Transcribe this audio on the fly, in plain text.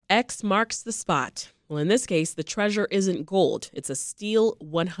X marks the spot. Well, in this case, the treasure isn't gold. It's a steel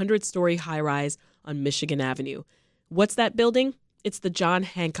 100-story high-rise on Michigan Avenue. What's that building? It's the John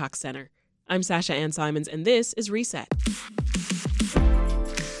Hancock Center. I'm Sasha Ann Simons, and this is Reset.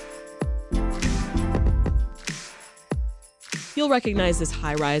 You'll recognize this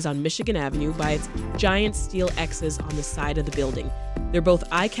high-rise on Michigan Avenue by its giant steel X's on the side of the building. They're both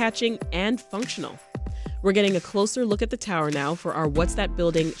eye-catching and functional. We're getting a closer look at the tower now for our What's That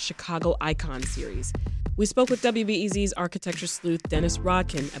Building Chicago Icon series. We spoke with WBEZ's architecture sleuth Dennis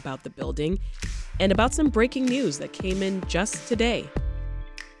Rodkin about the building and about some breaking news that came in just today.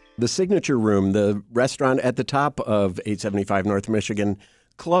 The Signature Room, the restaurant at the top of 875 North Michigan,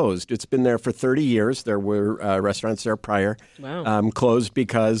 closed. It's been there for 30 years. There were restaurants there prior. Wow. Closed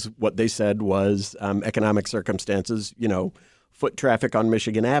because what they said was economic circumstances, foot traffic on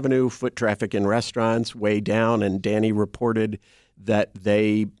Michigan Avenue, foot traffic in restaurants way down, and Danny reported that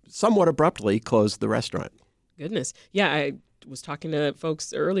they somewhat abruptly closed the restaurant. Goodness. Yeah, I was talking to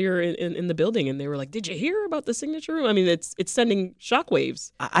folks earlier in the building, and they were like, did you hear about the Signature Room? I mean, it's sending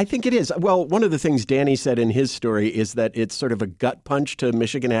shockwaves. I think it is. Well, one of the things Danny said in his story is that it's sort of a gut punch to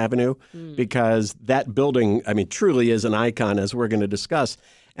Michigan Avenue because that building, truly is an icon, as we're going to discuss.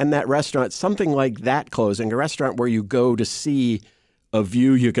 And that restaurant, something like that closing, a restaurant where you go to see a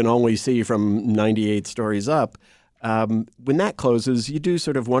view you can only see from 98 stories up, when that closes, you do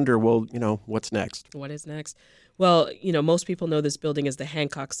sort of wonder, well, what's next? What is next? Well, most people know this building as the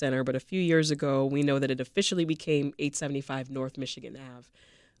Hancock Center, but a few years ago, we know that it officially became 875 North Michigan Ave.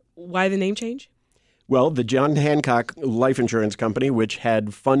 Why the name change? Well, the John Hancock Life Insurance Company, which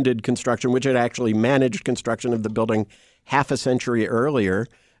had funded construction, which had actually managed construction of the building half a century earlier,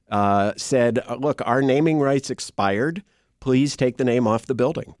 said, look, our naming rights expired. Please take the name off the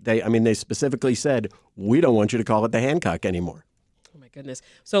building. They specifically said, we don't want you to call it the Hancock anymore. Oh, my goodness.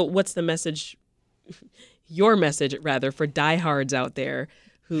 So what's the message, your message, rather, for diehards out there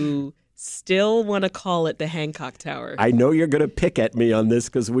who still want to call it the Hancock Tower? I know you're going to pick at me on this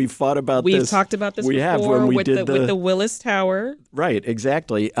because we've thought about this. We've talked about this before with the Willis Tower. Right,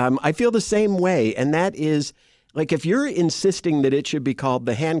 exactly. I feel the same way, and that is, like, if you're insisting that it should be called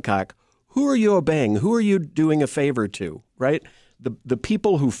the Hancock, who are you obeying? Who are you doing a favor to, right? The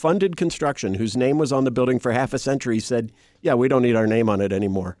people who funded construction, whose name was on the building for half a century, said, yeah, we don't need our name on it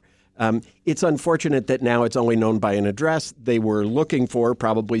anymore. It's unfortunate that now it's only known by an address. They were looking for,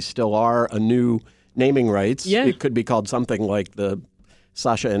 probably still are, a new naming rights. Yeah. It could be called something like the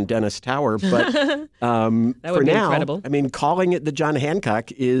Sasha and Dennis Tower. But that would for be now, incredible. Calling it the John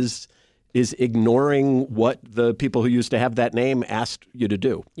Hancock is ignoring what the people who used to have that name asked you to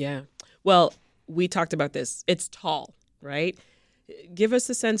do. Yeah. Well, we talked about this. It's tall, right? Give us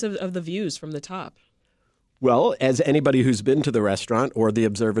a sense of the views from the top. Well, as anybody who's been to the restaurant or the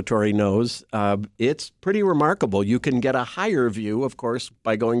observatory knows, it's pretty remarkable. You can get a higher view, of course,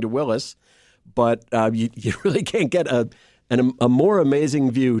 by going to Willis, but you really can't get a more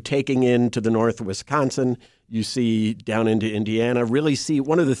amazing view taking into the north Wisconsin. You see down into Indiana, really see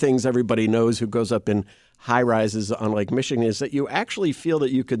one of the things everybody knows who goes up in high rises on Lake Michigan is that you actually feel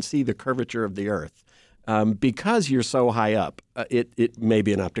that you can see the curvature of the earth. Because you're so high up, it may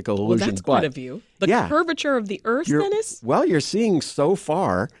be an optical illusion. Well, that's quite a view. The curvature of the earth, Dennis? Well, you're seeing so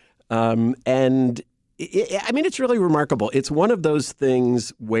far, and it's really remarkable. It's one of those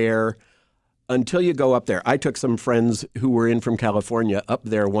things where until you go up there, I took some friends who were in from California up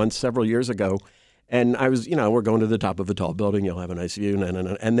there once several years ago, and I was, we're going to the top of a tall building, you'll have a nice view,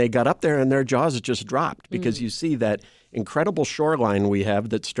 and they got up there and their jaws just dropped because you see that incredible shoreline we have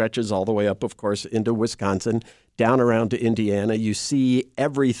that stretches all the way up, of course, into Wisconsin, down around to Indiana. You see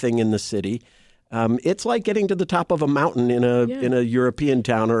everything in the city. It's like getting to the top of a mountain in a European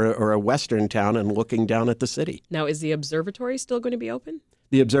town or a Western town and looking down at the city. Now, is the observatory still going to be open?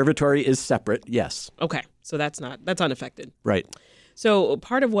 The observatory is separate, yes. Okay, so that's unaffected. Right. So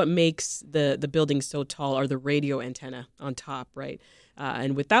part of what makes the building so tall are the radio antenna on top, right?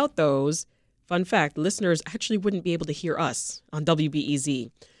 And without those, fun fact, listeners actually wouldn't be able to hear us on WBEZ.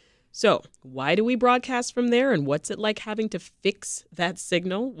 So why do we broadcast from there, and what's it like having to fix that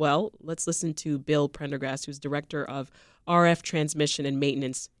signal? Well, let's listen to Bill Prendergast, who's director of RF transmission and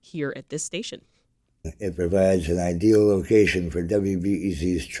maintenance here at this station. It provides an ideal location for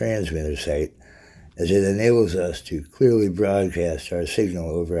WBEZ's transmitter site, as it enables us to clearly broadcast our signal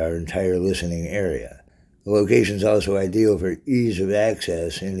over our entire listening area. The location is also ideal for ease of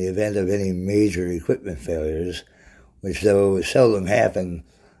access in the event of any major equipment failures, which, though seldom happen,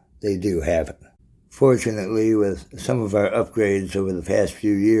 they do happen. Fortunately, with some of our upgrades over the past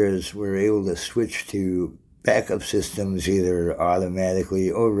few years, we're able to switch to backup systems either automatically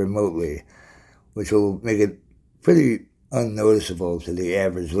or remotely, which will make it pretty unnoticeable to the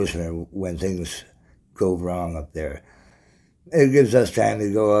average listener when things go wrong up there. It gives us time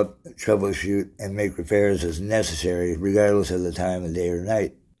to go up, troubleshoot, and make repairs as necessary, regardless of the time of day or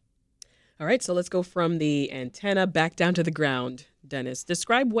night. All right, so let's go from the antenna back down to the ground. Dennis,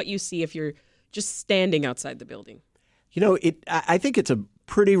 describe what you see if you're just standing outside the building. I think it's a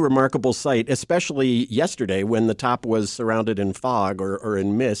pretty remarkable sight, especially yesterday when the top was surrounded in fog or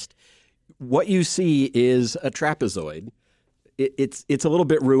in mist. What you see is a trapezoid. It's a little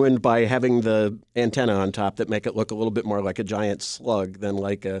bit ruined by having the antenna on top that make it look a little bit more like a giant slug than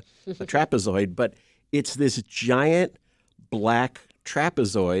like a trapezoid. But it's this giant black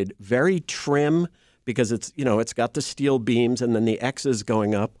trapezoid, very trim because it's got the steel beams and then the X's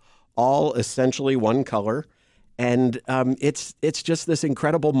going up, all essentially one color. And it's just this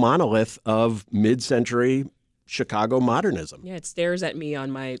incredible monolith of mid-century Chicago modernism. Yeah, it stares at me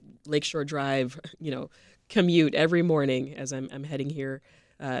on my Lakeshore Drive, commute every morning as I'm heading here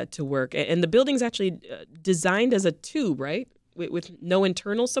to work. And the building's actually designed as a tube, right? With no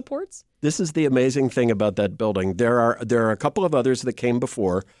internal supports? This is the amazing thing about that building. There are a couple of others that came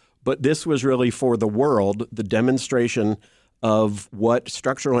before, but this was really for the world, the demonstration of what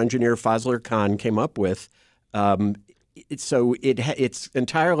structural engineer Fazlur Khan came up with. So it's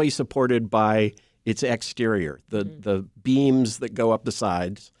entirely supported by its exterior. The beams that go up the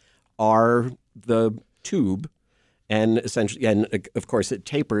sides are the tube, and essentially, and of course, it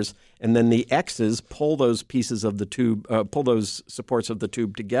tapers. And then the X's pull those pieces of the tube, pull those supports of the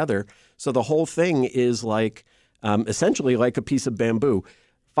tube together. So the whole thing is like essentially like a piece of bamboo.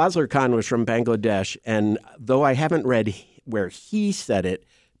 Fazlur Khan was from Bangladesh, and though I haven't read where he said it,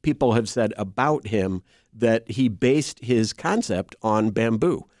 people have said about him that he based his concept on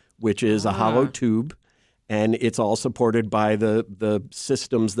bamboo, which is a hollow tube, and it's all supported by the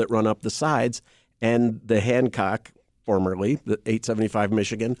systems that run up the sides. And the Hancock, formerly the 875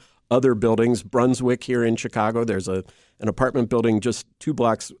 Michigan, other buildings, Brunswick here in Chicago. There's an apartment building just 2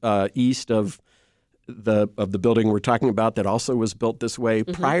 blocks east of the building we're talking about that also was built this way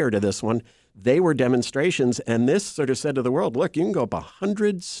prior to this one. They were demonstrations, and this sort of said to the world, look, you can go up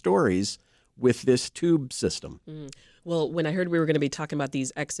 100 stories with this tube system. Well, when I heard we were going to be talking about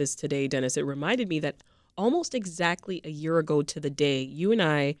these X's today, Dennis, it reminded me that almost exactly a year ago to the day, you and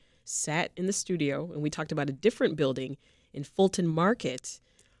I sat in the studio and we talked about a different building in Fulton Market,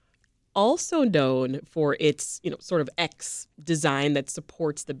 also known for its, sort of X design that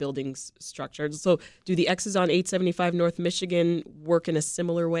supports the building's structure. So do the X's on 875 North Michigan work in a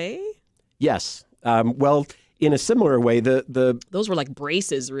similar way? Yes. Well, in a similar way, those were like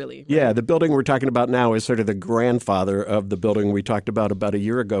braces, really. Right? Yeah, the building we're talking about now is sort of the grandfather of the building we talked about a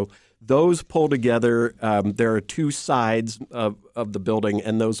year ago. Those pull together. There are 2 sides of the building,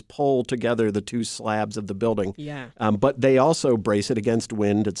 and those pull together the 2 slabs of the building. Yeah. But they also brace it against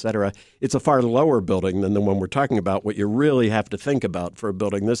wind, et cetera. It's a far lower building than the one we're talking about. What you really have to think about for a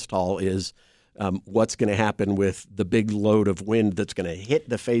building this tall is what's going to happen with the big load of wind that's going to hit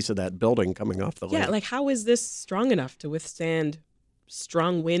the face of that building coming off the lake. Yeah, like how is this strong enough to withstand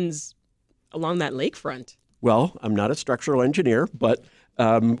strong winds along that lakefront? Well, I'm not a structural engineer, but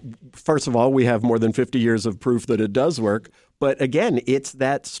first of all, we have more than 50 years of proof that it does work. But again, it's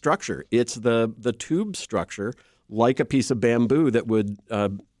that structure. It's the tube structure, like a piece of bamboo that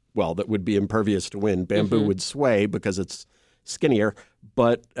would be impervious to wind. Bamboo would sway because it's skinnier,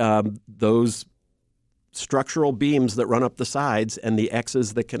 but those structural beams that run up the sides and the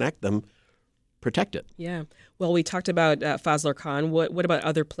X's that connect them protect it. Yeah. Well, we talked about Fazlur Khan. What about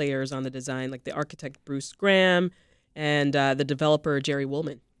other players on the design, like the architect Bruce Graham and the developer Jerry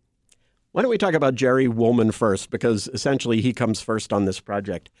Woolman? Why don't we talk about Jerry Woolman first, because essentially he comes first on this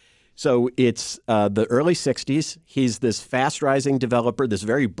project. So it's the early 60s. He's this fast-rising developer, this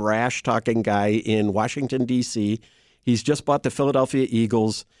very brash-talking guy in Washington, D.C. He's just bought the Philadelphia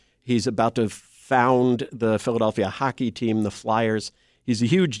Eagles. He's about to found the Philadelphia hockey team, the Flyers. He's a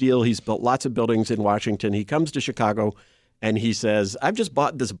huge deal. He's built lots of buildings in Washington. He comes to Chicago, and he says, I've just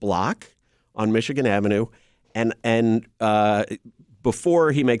bought this block on Michigan Avenue. And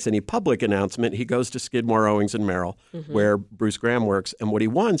before he makes any public announcement, he goes to Skidmore, Owings, and Merrill, where Bruce Graham works. And what he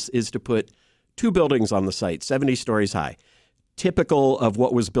wants is to put 2 buildings on the site, 70 stories high. Typical of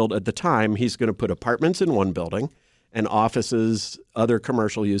what was built at the time, he's going to put apartments in one building and offices, other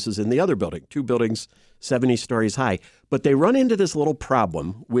commercial uses in the other building, 2 buildings, 70 stories high. But they run into this little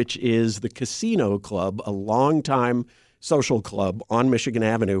problem, which is the Casino Club, a longtime social club on Michigan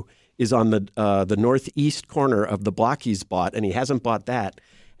Avenue, is on the northeast corner of the block he's bought, and he hasn't bought that.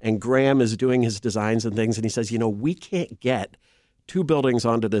 And Graham is doing his designs and things, and he says, we can't get 2 buildings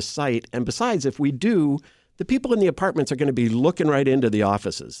onto this site. And besides, if we do, the people in the apartments are going to be looking right into the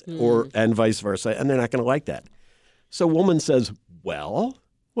offices and vice versa, and they're not going to like that. So Woolman says, well,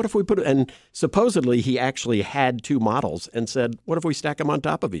 what if we put it? And supposedly he actually had 2 models and said, what if we stack them on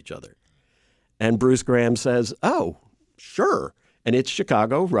top of each other? And Bruce Graham says, oh, sure. And it's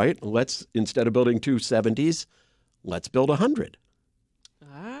Chicago, right? Let's, instead of building 2 70s, let's build 100.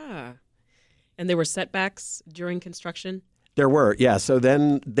 And there were setbacks during construction? There were, yeah. So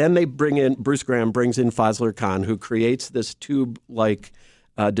then they bring in, Bruce Graham brings in Fazlur Khan, who creates this tube-like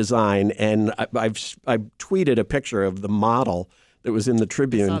design. And I've tweeted a picture of the model that was in the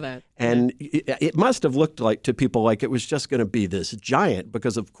Tribune. I saw that. And it must have looked like to people like it was just going to be this giant,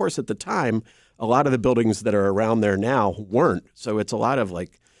 because of course at the time, a lot of the buildings that are around there now weren't. So it's a lot of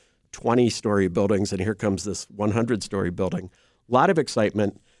like 20-story buildings, and here comes this 100-story building. A lot of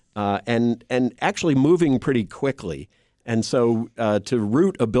excitement. And actually moving pretty quickly. And so to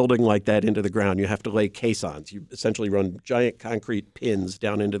root a building like that into the ground, you have to lay caissons. You essentially run giant concrete pins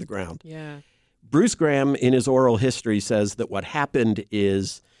down into the ground. Yeah. Bruce Graham, in his oral history, says that what happened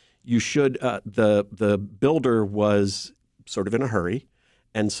is the builder was sort of in a hurry,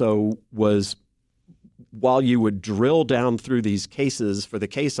 and so was, while you would drill down through these cases for the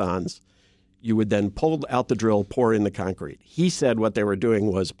caissons, you would then pull out the drill, pour in the concrete. He said what they were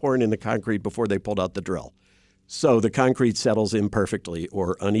doing was pouring in the concrete before they pulled out the drill. So the concrete settles imperfectly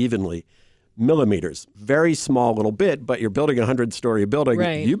or unevenly. Millimeters, very small little bit, but you're building a 100-story building.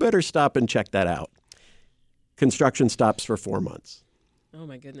 Right. You better stop and check that out. Construction stops for 4 months. Oh,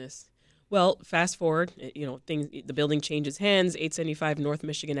 my goodness. Well, fast forward, the building changes hands. 875 North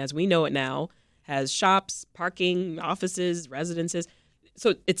Michigan, as we know it now, has shops, parking, offices, residences.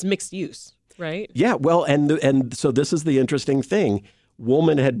 So it's mixed use. Right. Yeah. Well, and so this is the interesting thing.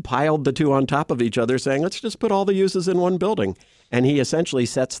 Woolman had piled the 2 on top of each other, saying, let's just put all the uses in one building. And he essentially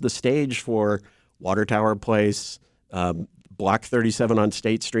sets the stage for Water Tower Place, Block 37 on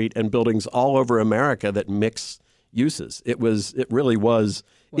State Street, and buildings all over America that mix uses. It really was,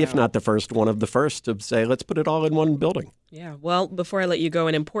 wow, if not the first, one of the first to say, let's put it all in one building. Yeah. Well, before I let you go,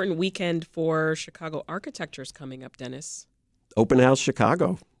 an important weekend for Chicago architecture is coming up, Dennis. Open House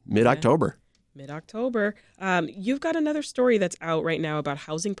Chicago, mid-October. Yeah. Mid-October. You've got another story that's out right now about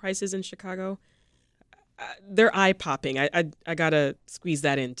housing prices in Chicago. They're eye-popping. I got to squeeze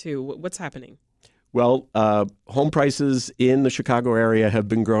that in, too. What's happening? Well, home prices in the Chicago area have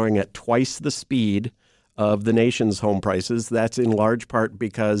been growing at twice the speed of the nation's home prices. That's in large part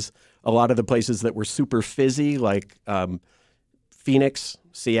because a lot of the places that were super fizzy, like Phoenix,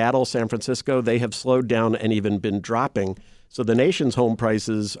 Seattle, San Francisco, they have slowed down and even been dropping. So the nation's home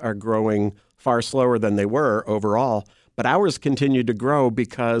prices are growing far slower than they were overall. But ours continued to grow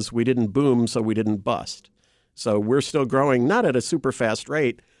because we didn't boom, so we didn't bust. So we're still growing, not at a super fast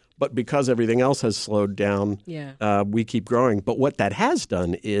rate, but because everything else has slowed down, we keep growing. But what that has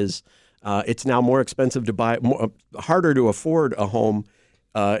done is it's now more expensive to buy, harder to afford a home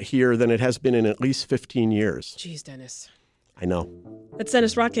here than it has been in at least 15 years. Jeez, Dennis. I know. That's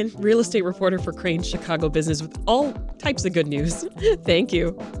Dennis Rodkin, real estate reporter for Crain's Chicago Business, with all types of good news. Thank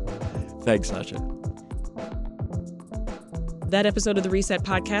you. Thanks, Sasha. That episode of the Reset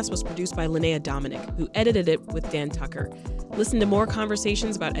Podcast was produced by Linnea Dominic, who edited it with Dan Tucker. Listen to more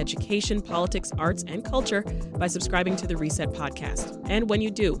conversations about education, politics, arts, and culture by subscribing to the Reset Podcast. And when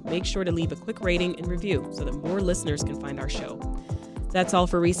you do, make sure to leave a quick rating and review so that more listeners can find our show. That's all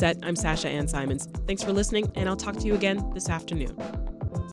for Reset. I'm Sasha Ann Simons. Thanks for listening, and I'll talk to you again this afternoon.